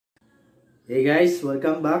Hey guys,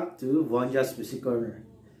 welcome back to Vonjoss Music Corner.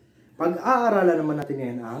 Pag-aaralan naman natin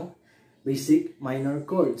ngayon ang Basic Minor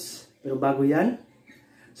Chords. Pero bago yan,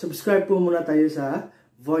 subscribe po muna tayo sa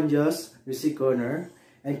Vonjoss Music Corner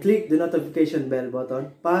and click the notification bell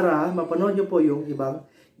button para mapanood nyo po yung ibang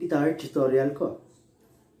guitar tutorial ko.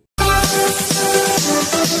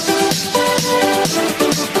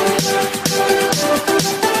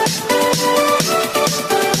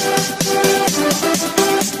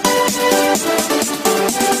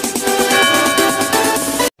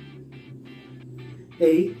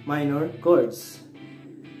 A minor chords.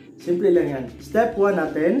 Simple lang yan. Step 1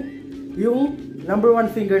 natin, yung number 1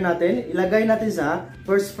 finger natin, ilagay natin sa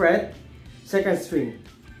first fret, second string.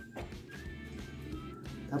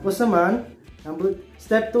 Tapos naman,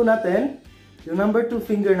 step 2 natin, yung number 2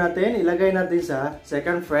 finger natin, ilagay natin sa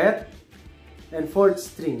second fret and fourth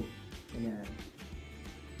string. Ayan.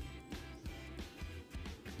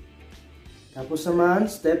 Tapos naman,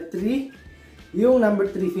 step 3, yung number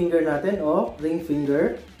 3 finger natin o ring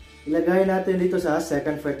finger, ilagay natin dito sa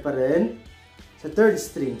second fret pa rin, sa third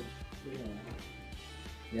string.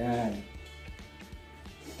 Yan.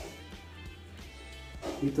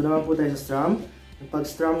 Dito naman po tayo sa strum. Yung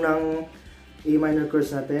pag-strum ng A minor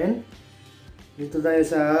chords natin, dito tayo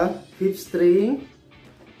sa 5th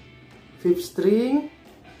string,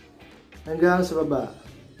 hanggang sa baba.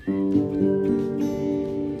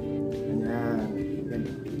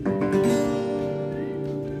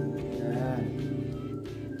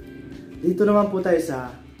 Dito naman po tayo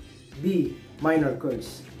sa B minor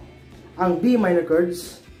chords. Ang B minor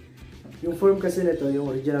chords, yung form kasi nito, yung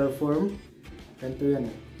original form, ganito yan.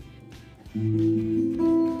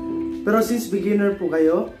 Pero since beginner po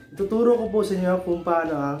kayo, tuturo ko po sa inyo kung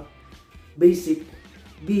paano ang basic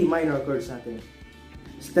B minor chords natin.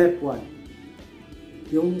 Step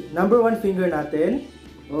 1. Yung number 1 finger natin,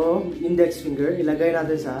 o index finger, ilagay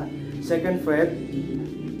natin sa second fret,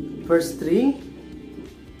 first string.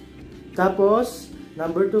 Tapos,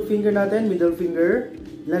 number 2 finger natin, middle finger,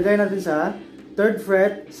 ilagay natin sa third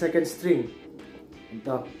fret, second string.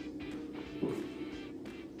 Ito.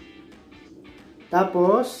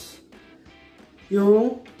 Tapos,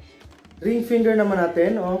 yung ring finger naman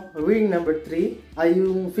natin, o ring number 3, ay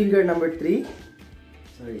yung finger number 3,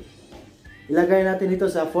 sorry, ilagay natin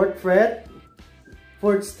dito sa fourth fret,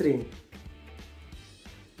 fourth string.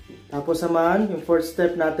 Tapos naman, yung fourth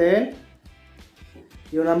step natin,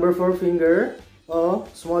 yung number 4 finger o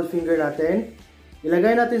small finger natin,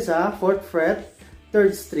 ilagay natin sa 4th fret,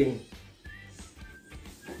 3rd string.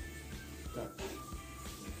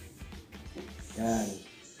 Yan.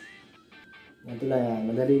 Ganito lang yan.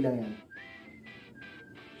 Madali lang yan.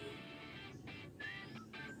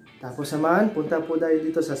 Tapos naman, punta po tayo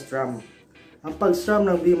dito sa strum. Ang pag-strum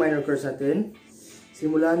ng B minor chords natin,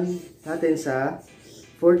 simulan natin sa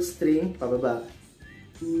 4th string pababa.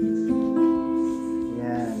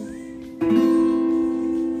 Yan.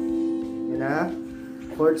 Yan na.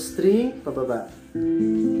 Fourth string, pababa.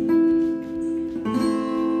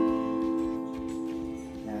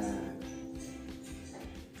 Yan.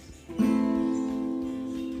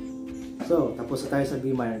 So, tapos na tayo sa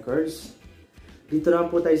B minor chords. Dito naman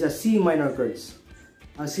po tayo sa C minor chords.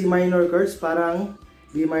 Ang C minor chords, parang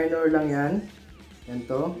B minor lang yan. Yan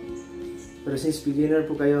to. Pero since beginner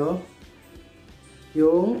po kayo,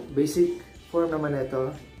 yung basic form naman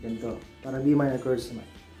ito, ganito, para B minor chords naman.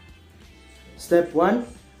 Step 1,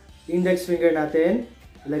 index finger natin,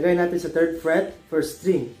 ilagay natin sa third fret, first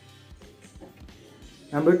string.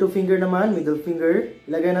 Number 2 finger naman, middle finger,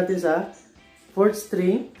 ilagay natin sa fourth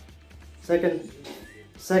string, second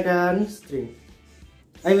string.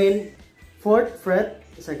 I mean, fourth fret,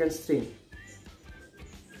 second string.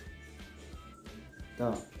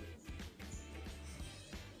 Ito.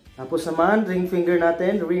 Tapos naman, ring finger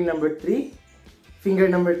natin, ring number 3, finger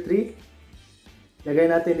number 3, lagay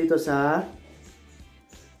natin dito sa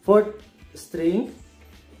 4th string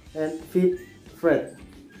and 5th fret.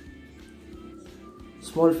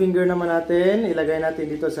 Small finger naman natin, ilagay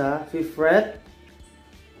natin dito sa 5th fret,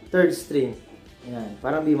 3rd string. Ayan,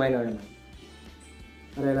 parang B minor naman.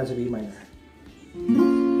 Pareha lang sa B minor.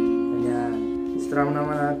 Ayan, strum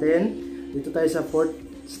naman natin, dito tayo sa 4th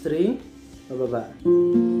string, pababa.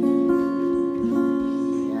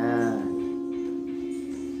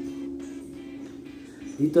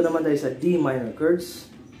 Dito naman tayo sa D minor chords.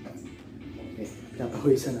 Okay,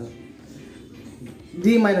 kapawisan na.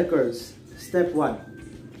 D minor chords. Step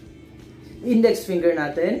 1. Index finger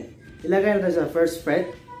natin, ilagay natin sa first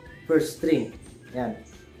fret, first string. Yan.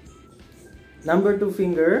 Number 2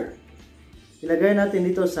 finger, ilagay natin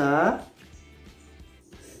dito sa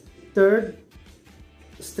third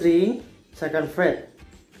string, 2nd fret.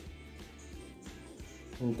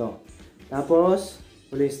 Ito. Tapos,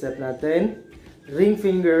 huling step natin, ring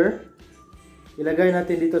finger, ilagay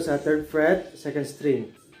natin dito sa 3rd fret, 2nd string.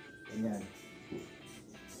 Ganyan.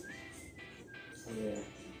 Okay.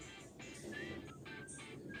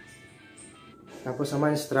 Tapos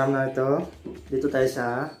naman strum na ito, dito tayo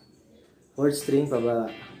sa 4th string pababa.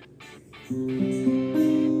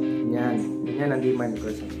 Ganyan. Ganyan ang D minor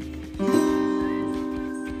chords.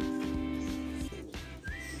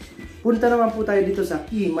 Punta naman po tayo dito sa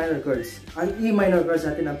E minor chords. Ang E minor chords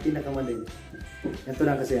natin ang pinakamadali. Ganito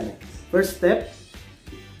lang kasi yan eh. First step,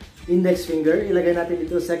 index finger, ilagay natin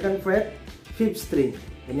dito 2nd fret, 5th string.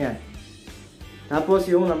 Ganyan. Tapos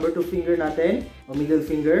yung number 2 finger natin, o middle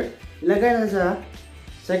finger, ilagay na sa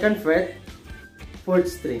 2nd fret, 4th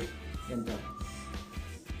string. Ganito.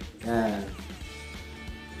 Yan.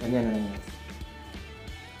 Ganyan na lang.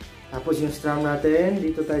 Tapos yung strum natin,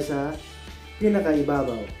 dito tayo sa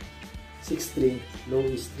pinakaibabaw. 6th string, low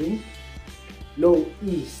E string, low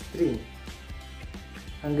E string,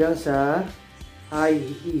 hanggang sa high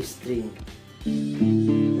E string.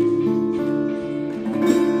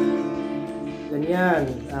 Ganyan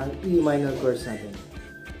ang E minor chords natin.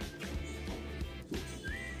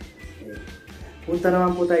 Okay. Punta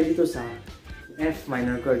naman po tayo dito sa F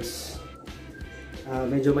minor chords.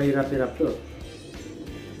 Medyo mahirap-hirap to.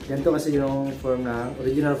 Ganito kasi yung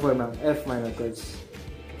original form ng F minor chords.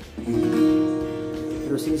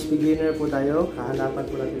 Pero since beginner po tayo, kahanapan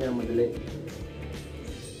po natin yung madali.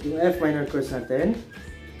 Yung F minor chords natin,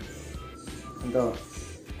 ito.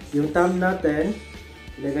 Yung thumb natin,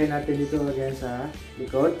 ilagay natin dito again sa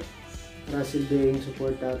likod para silbing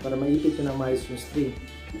suporta, para maipit ko ng maayos yung string.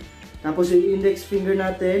 Tapos yung index finger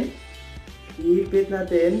natin, iipit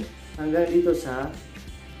natin hanggang dito sa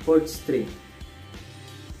 4th string.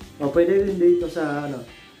 O pwede rin dito sa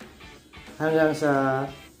hanggang sa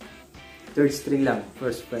 3rd string lang,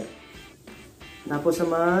 1st fret. Tapos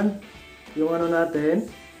naman, yung natin,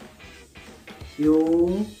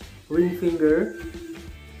 yung ring finger,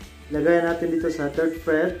 lagay natin dito sa 3rd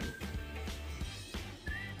fret,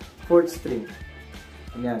 4th string.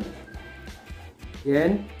 Ayan.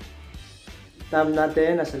 Yan. Thumb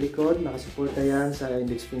natin, nasa likod, nakasuporta yan sa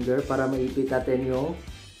index finger para maipit natin yung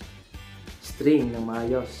string ng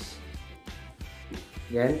maayos.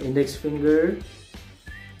 Yan, index finger,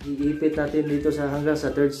 iipit natin dito sa hanggang sa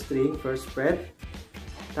 3rd string, 1st fret.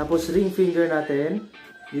 Tapos ring finger natin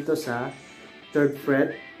dito sa 3rd fret,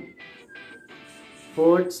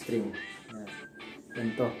 4th string. Yan.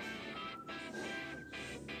 Ganito.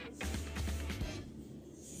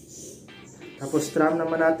 Tapos strum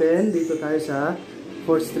naman natin dito tayo sa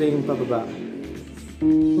 4th string pababa.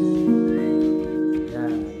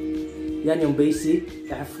 Yan. Yan yung basic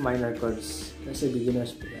F minor chords. Kasi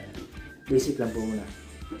beginners po yan. Basic lang po muna.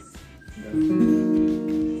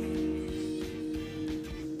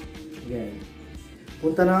 Again.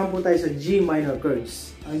 Punta naman po tayo sa G minor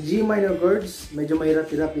chords. Ang G minor chords, medyo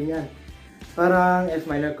mahirap-hirap din yan. Parang F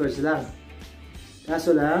minor chords lang.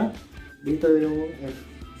 Kaso lang, dito yung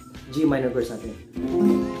G minor chords natin.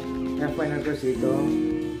 F minor chords dito,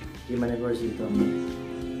 G minor chords dito.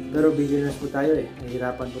 Pero beginners po tayo eh.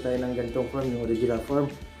 Nahihirapan po tayo ng ganitong form, yung original form.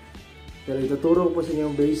 Pero ituturo po sa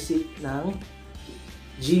inyo yung basic ng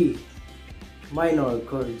G minor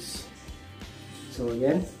chords. So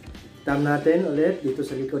again, thumb natin ulit dito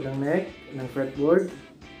sa likod ng neck ng fretboard.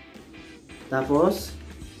 Tapos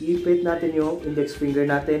ipit natin yung index finger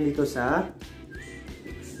natin dito sa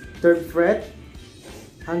 3rd fret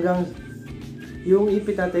hanggang yung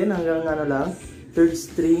ipit natin hanggang 3rd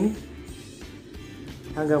string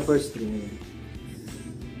hanggang 1st string.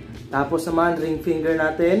 Tapos naman ring finger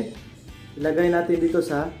natin, ilagay natin dito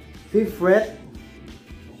sa 5th fret,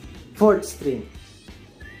 4th string.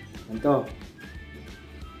 Ito.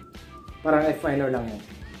 Parang F minor lang yan.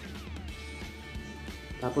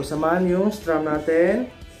 Tapos naman yung strum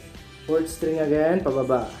natin, 4th string again,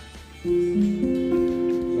 pababa.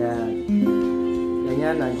 Yan.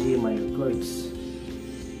 Ganyan ang G minor chords.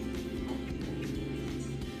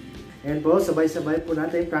 Ayan po, sabay-sabay po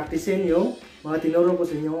natin practicein yung mga tinuro ko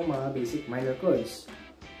sa inyo mga basic minor chords.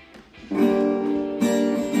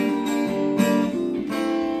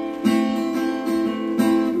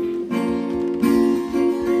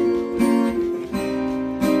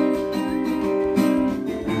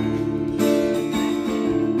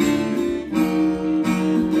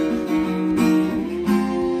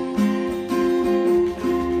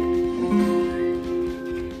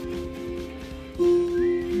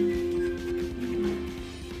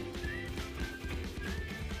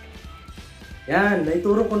 Yan,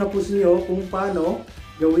 naituro ko na po sa inyo kung paano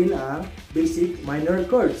gawin ang basic minor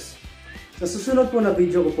chords. Sa susunod po na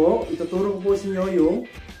video ko po, ituturo ko po sa inyo yung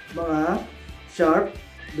mga sharp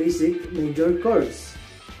basic major chords.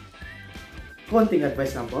 Konting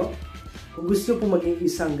advice lang po. Kung gusto po maging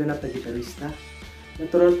isang ganap na gitarista,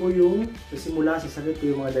 natural po yung simula sa sakit po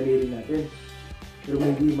yung mga daliri natin. Pero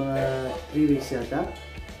maybe mga 3 weeks yata,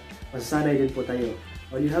 masasanay din po tayo.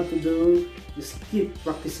 All you have to do is keep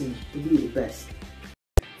practicing to be the best.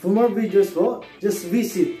 For more videos po, just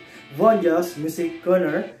visit Vonjoss Music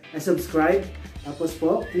Corner and subscribe. Tapos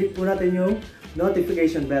po, click po natin yung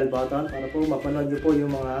notification bell button para po mapanood nyo po yung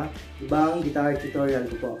mga ibang guitar tutorial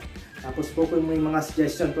ko po. Tapos po kung may mga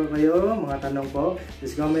suggestion po kayo, mga tanong po,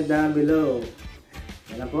 just comment down below.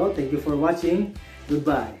 Yan po, thank you for watching.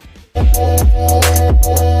 Goodbye.